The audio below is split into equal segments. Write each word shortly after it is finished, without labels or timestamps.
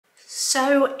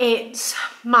So it's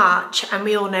March and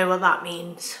we all know what that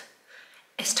means.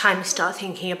 It's time to start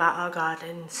thinking about our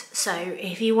gardens. So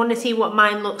if you want to see what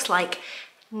mine looks like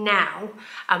now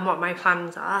and what my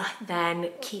plans are, then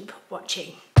keep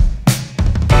watching.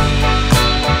 So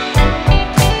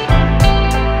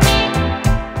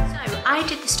I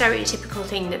did the stereotypical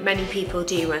thing that many people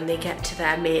do when they get to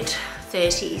their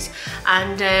mid-30s,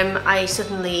 and I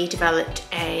suddenly developed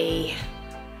a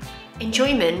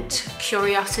enjoyment,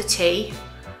 curiosity,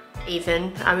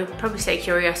 even, I would probably say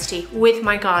curiosity, with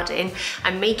my garden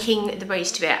and making the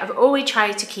most of it. I've always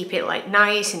tried to keep it like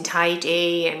nice and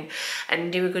tidy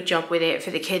and do a good job with it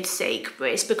for the kids' sake, but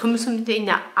it's become something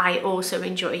that I also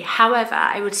enjoy. However,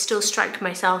 I would still strike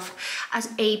myself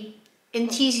as a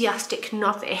enthusiastic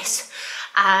novice,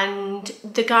 and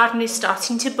the garden is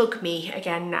starting to bug me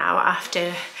again now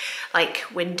after like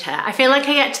winter. I feel like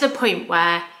I get to the point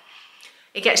where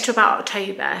it gets to about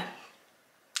October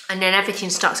and then everything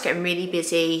starts getting really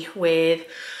busy with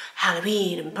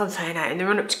Halloween and bonfire night and the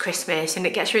run up to Christmas, and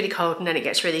it gets really cold and then it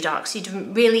gets really dark. So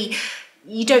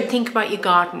you don't think about your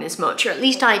garden as much, or at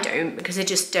least I don't, because I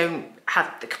just don't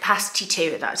have the capacity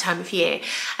to at that time of year.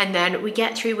 And then we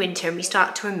get through winter and we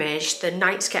start to emerge, the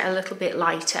nights get a little bit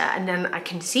lighter, and then I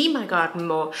can see my garden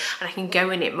more and I can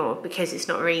go in it more because it's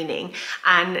not raining.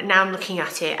 And now I'm looking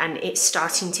at it and it's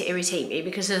starting to irritate me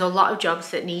because there's a lot of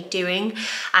jobs that need doing.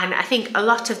 And I think a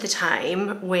lot of the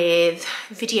time with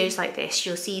videos like this,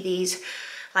 you'll see these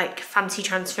like fancy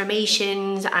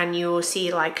transformations and you'll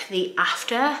see like the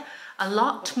after a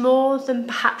lot more than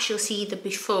perhaps you'll see the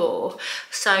before.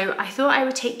 So I thought I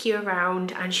would take you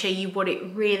around and show you what it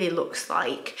really looks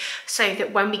like, so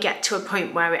that when we get to a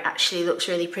point where it actually looks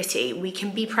really pretty, we can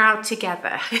be proud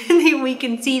together and we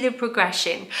can see the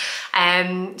progression. So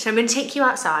I'm going to take you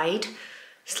outside,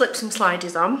 slip some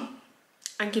sliders on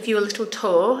and give you a little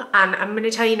tour. And I'm going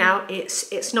to tell you now,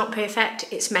 it's not perfect,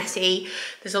 it's messy,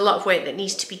 there's a lot of work that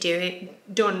needs to be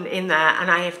done in there,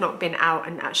 and I have not been out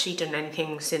and actually done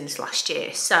anything since last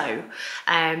year. So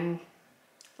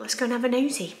let's go and have a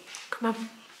nosy. Come on.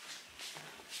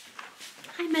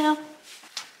 Hi Mel.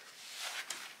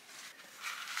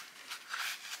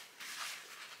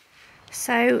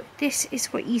 So this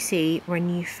is what you see when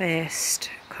you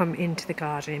first come into the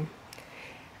garden,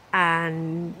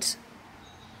 and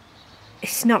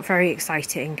it's not very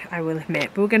exciting, I will admit,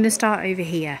 but we're going to start over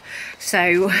here.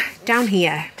 So down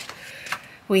here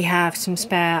we have some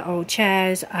spare old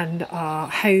chairs and our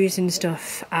hose and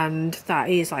stuff, and that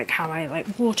is like how I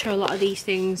like water a lot of these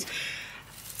things.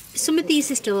 Some of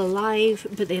these are still alive,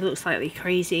 but they look slightly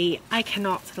crazy. I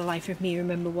cannot for the life of me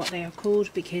remember what they are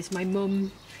called because my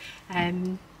mum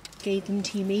gave them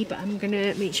to me, but I'm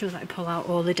gonna make sure that I pull out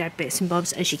all the dead bits and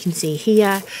bobs. As you can see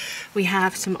here, we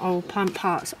have some old plant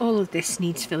pots. All of this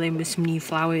needs filling with some new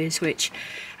flowers, which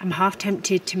I'm half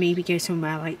tempted to maybe go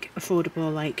somewhere like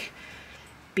affordable, like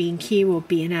B&Q or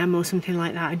B&M or something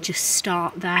like that, and just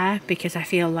start there, because I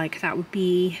feel like that would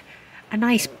be a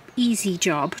nice easy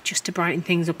job just to brighten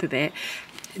things up a bit.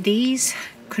 These,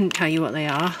 couldn't tell you what they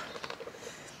are.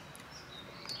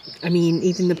 I mean,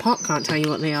 even the pot can't tell you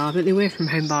what they are, but they were from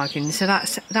Home Bargains. So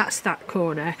that's that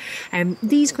corner.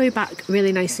 These grow back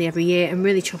really nicely every year. I'm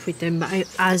really chuffed with them, but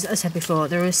as I said before,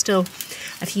 there are still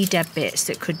a few dead bits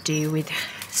that could do with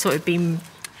sort of being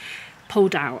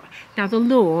pulled out. Now the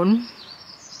lawn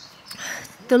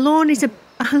is a...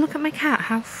 Oh, look at my cat,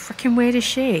 how freaking weird is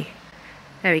she?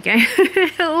 There we go.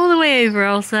 All the way over,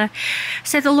 Elsa.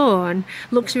 So the lawn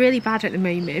looks really bad at the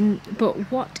moment,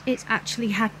 but what it's actually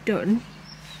had done,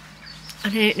 I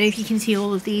don't know if you can see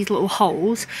all of these little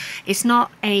holes. It's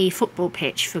not a football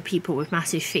pitch for people with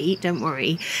massive feet, don't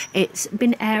worry. It's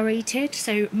been aerated.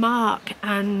 So Mark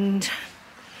and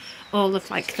all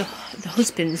of like the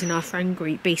husbands in our friend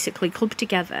group basically clubbed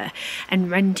together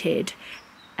and rented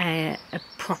a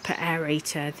proper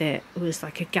aerator that was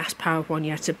like a gas powered one. You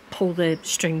had to pull the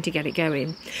string to get it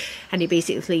going, and it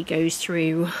basically goes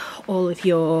through all of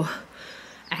your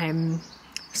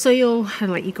soil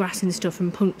and like your grass and stuff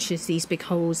and punctures these big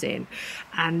holes in,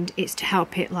 and it's to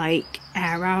help it like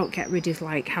air out, get rid of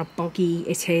like how boggy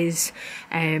it is,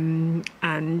 and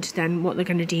then what they're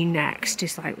going to do next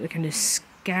is like they're going to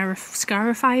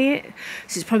scarify it,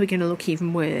 so it's probably going to look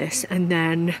even worse. And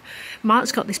then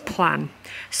Mark's got this plan.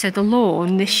 So the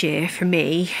lawn this year for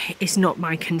me is not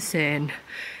my concern.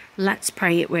 Let's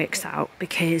pray it works out,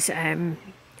 because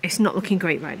it's not looking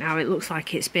great right now. It looks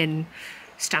like it's been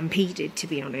stampeded, to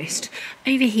be honest.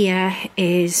 Over here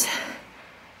is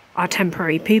our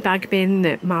temporary poo bag bin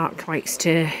that Mark likes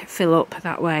to fill up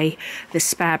that way. There's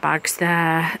spare bags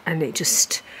there, and it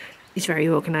just is very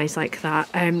organised like that.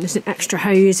 There's an extra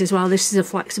hose as well. This is a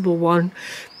flexible one.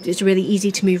 It's really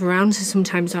easy to move around, so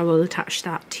sometimes I will attach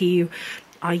that to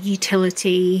our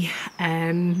utility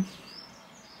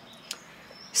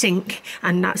sink,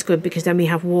 and that's good because then we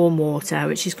have warm water,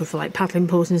 which is good for like paddling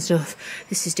pools and stuff.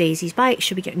 This is Daisy's bike.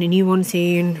 She'll be getting a new one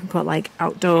soon. We've got like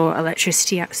outdoor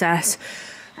electricity access.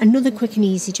 Another quick and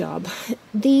easy job.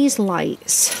 These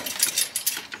lights,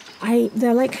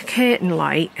 they're like a curtain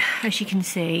light, as you can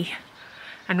see,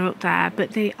 and they're up there,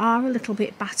 but they are a little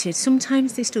bit battered.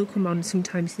 Sometimes they still come on,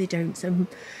 sometimes they don't. So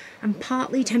I'm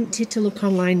partly tempted to look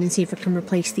online and see if I can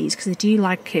replace these, because I do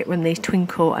like it when they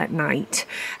twinkle at night.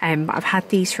 But I've had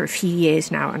these for a few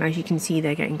years now, and as you can see,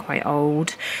 they're getting quite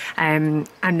old. And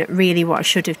really what I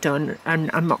should have done, and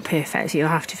I'm not perfect, so you'll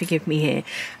have to forgive me here,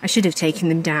 I should have taken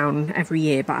them down every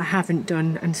year, but I haven't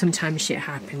done, and sometimes shit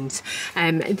happens.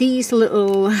 These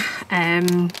little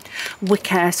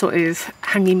wicker sort of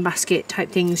hanging basket type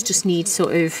things just need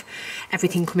sort of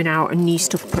everything coming out and new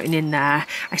stuff putting in there.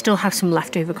 I still have some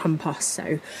leftover compost,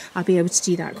 so I'll be able to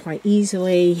do that quite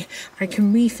easily. I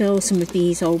can refill some of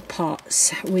these old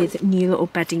pots with new little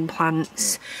bedding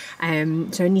plants. So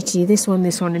I need to do this one,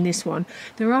 and this one.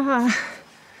 There are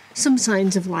some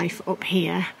signs of life up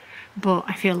here, but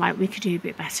I feel like we could do a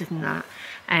bit better than that.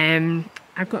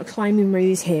 I've got a climbing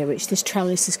rose here, which this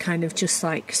trellis is kind of just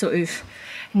like sort of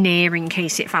near in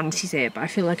case it fancies it, but I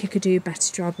feel like I could do a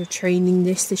better job of training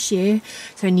this year.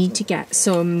 So I need to get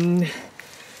some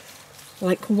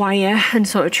like wire and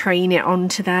sort of train it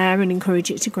onto there and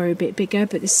encourage it to grow a bit bigger.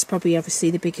 But this is probably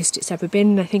obviously the biggest it's ever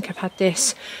been. I think I've had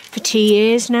this for 2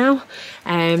 years now.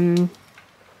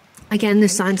 Again,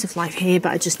 there's signs of life here,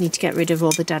 but I just need to get rid of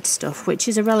all the dead stuff, which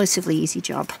is a relatively easy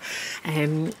job.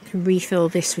 Can refill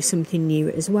this with something new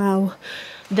as well.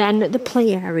 Then the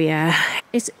play area,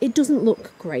 it doesn't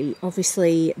look great.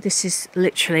 Obviously, this is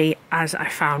literally as I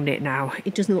found it now.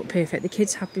 It doesn't look perfect. The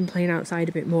kids have been playing outside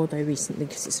a bit more though recently,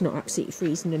 because it's not absolutely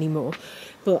freezing anymore.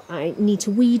 But I need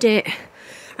to weed it.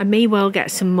 I may well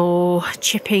get some more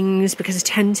chippings, because I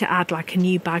tend to add like a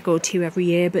new bag or two every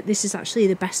year, but this is actually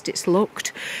the best it's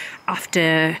looked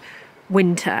after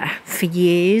winter for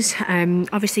years.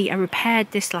 Obviously I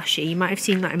repaired this last year. You might have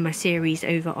seen that in my series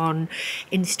over on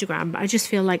Instagram, but I just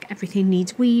feel like everything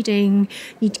needs weeding.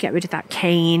 Need to get rid of that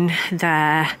cane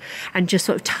there and just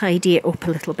sort of tidy it up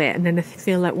a little bit, and then I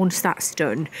feel like once that's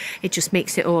done, it just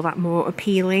makes it all that more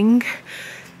appealing.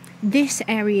 This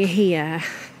area here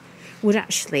would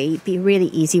actually be a really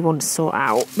easy one to sort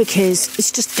out, because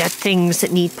it's just dead things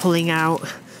that need pulling out.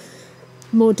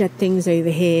 More dead things over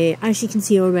here. As you can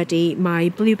see already, my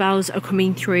bluebells are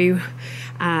coming through,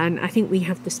 and I think we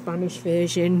have the Spanish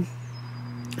version,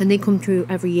 and they come through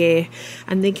every year,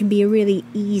 and they can be a really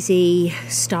easy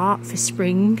start for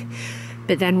spring.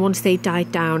 But then once they've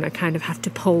died down, I kind of have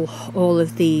to pull all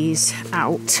of these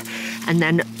out and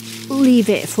then leave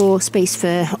it for space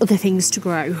for other things to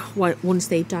grow once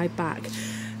they've died back.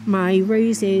 My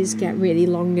roses get really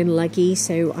long and leggy,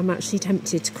 so I'm actually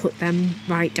tempted to cut them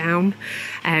right down.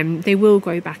 They will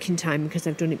grow back in time because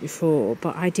I've done it before,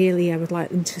 but ideally I would like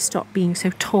them to stop being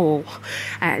so tall.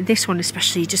 This one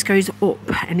especially just goes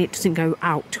up and it doesn't go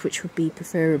out, which would be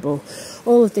preferable.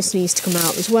 All of this needs to come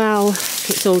out as well.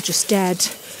 It's all just dead.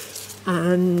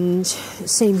 And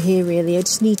same here really. I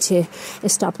just need to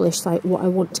establish like what I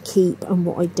want to keep and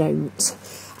what I don't,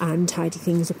 and tidy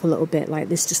things up a little bit. Like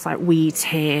there's just like weeds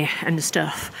here and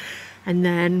stuff. And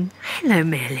then, hello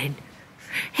Merlin.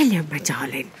 Hello my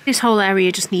darling. This whole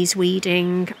area just needs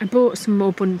weeding. I bought some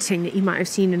more bunting that you might have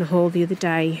seen in a haul the other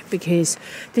day, because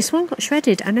this one got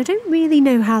shredded and I don't really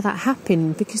know how that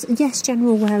happened, because yes,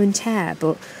 general wear and tear,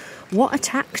 but what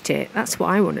attacked it? That's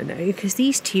what I want to know, because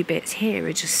these two bits here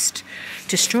are just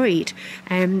destroyed.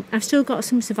 I've still got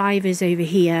some survivors over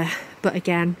here, but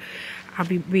again, I'll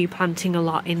be replanting a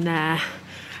lot in there.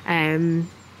 I've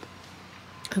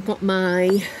got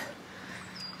my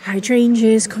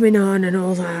hydrangeas coming on and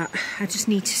all that. I just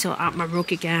need to sort out my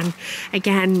rug again.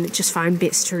 Just find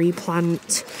bits to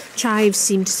replant. Chives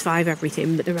seem to survive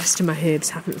everything, but the rest of my herbs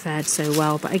haven't fared so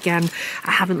well. But again,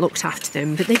 I haven't looked after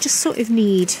them, but they just sort of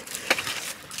need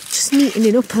just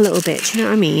neatening up a little bit. Do you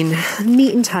know what I mean?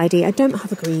 Neat and tidy. I don't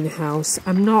have a greenhouse.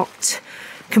 I'm not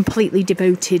completely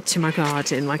devoted to my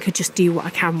garden. Like, I just do what I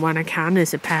can when I can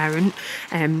as a parent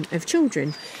of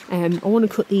children. I want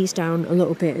to cut these down a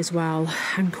little bit as well,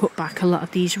 and cut back a lot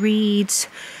of these reeds,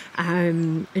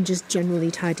 and just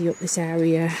generally tidy up this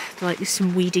area. Like, there's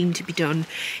some weeding to be done.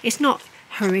 It's not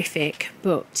horrific,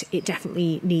 but it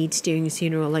definitely needs doing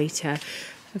sooner or later.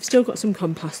 I've still got some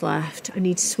compost left. I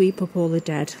need to sweep up all the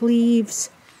dead leaves,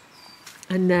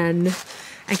 and then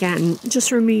again,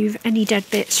 just remove any dead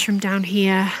bits from down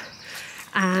here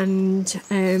and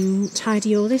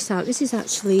tidy all this out. This is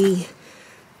actually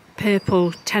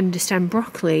purple tender stem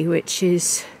broccoli, which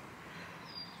is,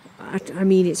 I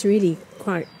mean, it's really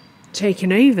quite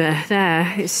taken over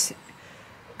there. It's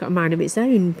got a mind of its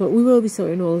own, but we will be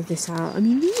sorting all of this out. I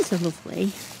mean, these are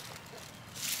lovely.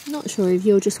 Not sure if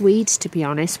you're just weeds, to be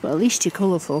honest, but at least you're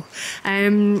colourful.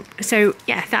 So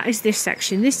yeah, that is this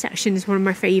section. This section is one of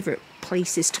my favourite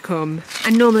places to come,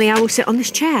 and normally I will sit on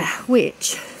this chair,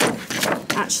 which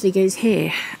actually goes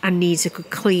here and needs a good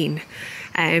clean.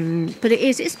 But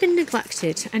it's been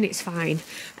neglected and it's fine.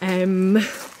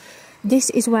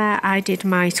 This is where I did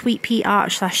my sweet pea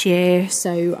arch last year,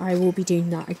 so I will be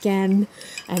doing that again.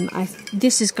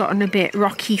 This has gotten a bit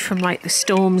rocky from like the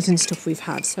storms and stuff we've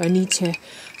had, so I need to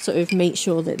sort of make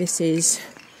sure that this is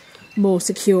more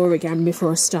secure again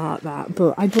before I start that.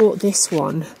 But I bought this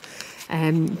one,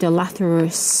 the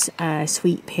Lathyrus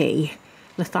sweet pea,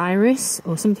 Lathyrus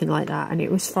or something like that, and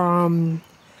it was from,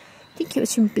 I think it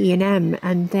was from B&M,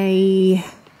 and they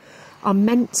are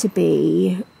meant to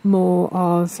be more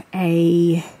of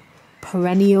a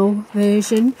perennial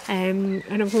version. And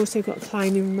I've also got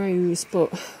climbing rose,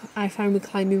 but I find with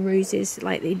climbing roses,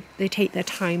 like they take their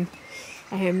time.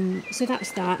 So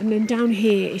that's that. And then down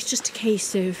here, it's just a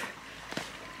case of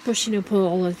brushing up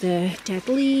all of the dead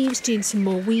leaves, doing some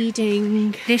more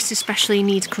weeding. This especially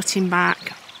needs cutting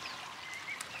back.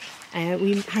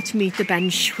 We had to move the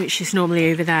bench, which is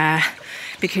normally over there,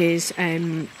 because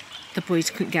the boys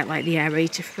couldn't get like the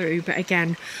aerator through. But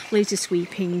again, loads of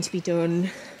sweeping to be done.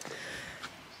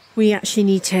 We actually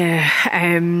need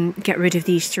to get rid of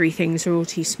these 3 things. They're all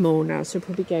too small now, so we'll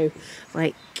probably go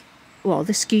like, well,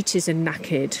 the scooters are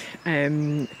knackered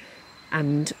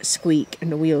and squeak,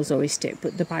 and the wheels always stick,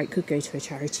 but the bike could go to a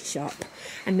charity shop.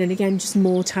 And then again, just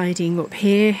more tidying up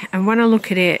here. And when I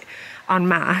look at it en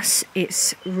masse,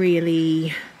 it's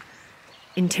really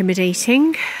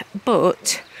intimidating,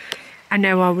 but I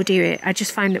know I will do it. I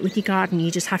just find that with your garden, you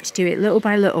just have to do it little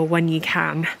by little when you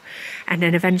can, and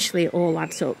then eventually it all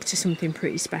adds up to something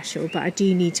pretty special. But I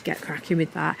do need to get cracking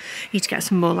with that. I need to get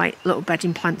some more like little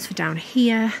bedding plants for down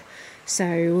here.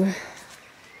 So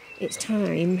it's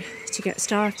time to get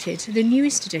started. The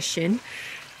newest edition,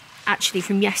 actually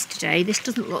from yesterday, this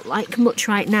doesn't look like much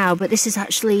right now, but this is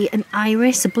actually an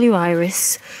iris, a blue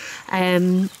iris.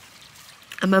 And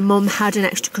my mum had an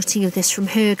extra cutting of this from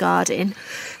her garden.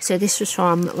 So this was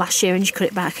from last year, and she cut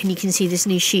it back, and you can see there's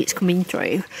new shoots coming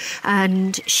through.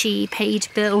 And she paid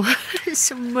Bill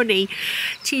some money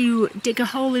to dig a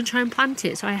hole and try and plant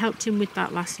it. So I helped him with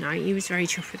that last night. He was very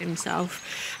chuffed with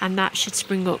himself. And that should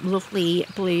spring up lovely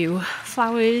blue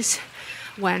flowers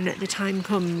when the time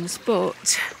comes.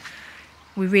 But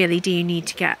we really do need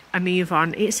to get a move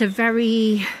on. It's a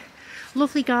very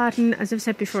lovely garden. As I've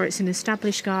said before, it's an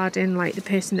established garden. Like the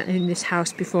person that owned this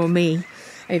house before me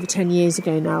over 10 years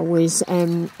ago now was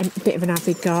a bit of an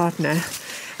avid gardener,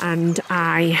 and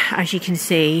I, as you can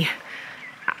see,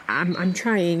 I'm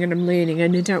trying and I'm learning,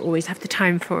 and I don't always have the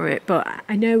time for it, but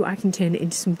I know I can turn it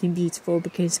into something beautiful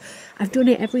because I've done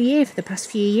it every year for the past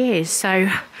few years. So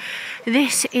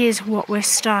this is what we're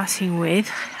starting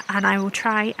with, and I will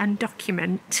try and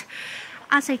document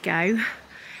as I go.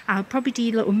 I'll probably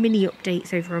do little mini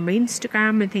updates over on my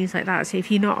Instagram and things like that. So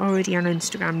if you're not already on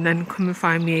Instagram, then come and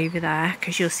find me over there,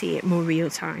 because you'll see it more real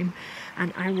time.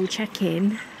 And I will check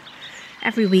in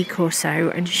every week or so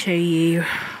and show you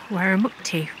where I'm up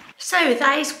to. So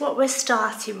that is what we're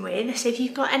starting with. So if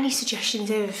you've got any suggestions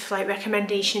of like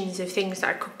recommendations of things that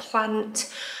I could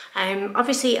plant,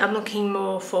 obviously I'm looking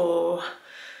more for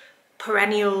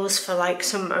perennials for like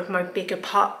some of my bigger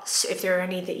pots, if there are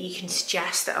any that you can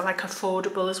suggest that are like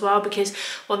affordable as well. Because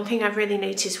one thing I've really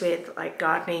noticed with like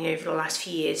gardening over the last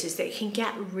few years is that it can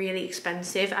get really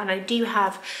expensive, and I do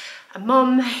have a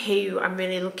mum who I'm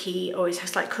really lucky always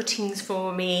has like cuttings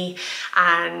for me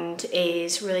and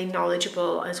is really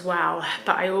knowledgeable as well,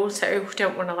 but I also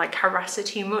don't want to like harass her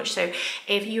too much. So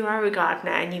if you are a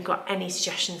gardener and you've got any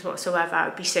suggestions whatsoever, I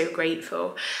would be so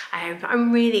grateful.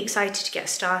 I'm really excited to get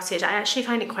started. I actually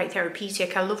find it quite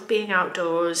therapeutic. I love being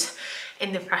outdoors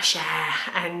in the fresh air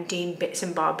and doing bits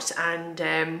and bobs, and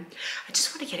I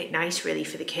just want to get it nice really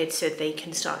for the kids so they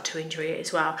can start to enjoy it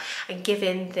as well. And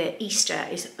given that Easter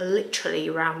is literally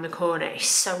around the corner, it's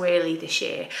so early this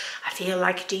year, I feel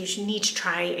like I do need to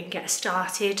try and get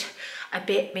started a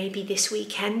bit maybe this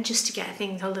weekend, just to get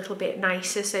things a little bit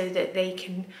nicer so that they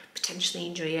can potentially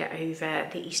enjoy it over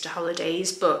the Easter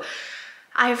holidays. But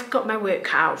I've got my work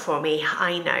cut out for me,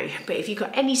 I know, but if you've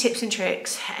got any tips and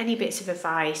tricks, any bits of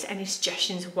advice, any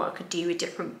suggestions of what I could do with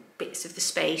different bits of the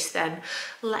space, then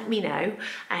let me know,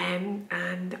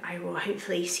 and I will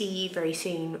hopefully see you very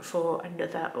soon for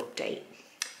another update.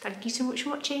 Thank you so much for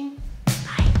watching.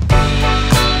 Bye.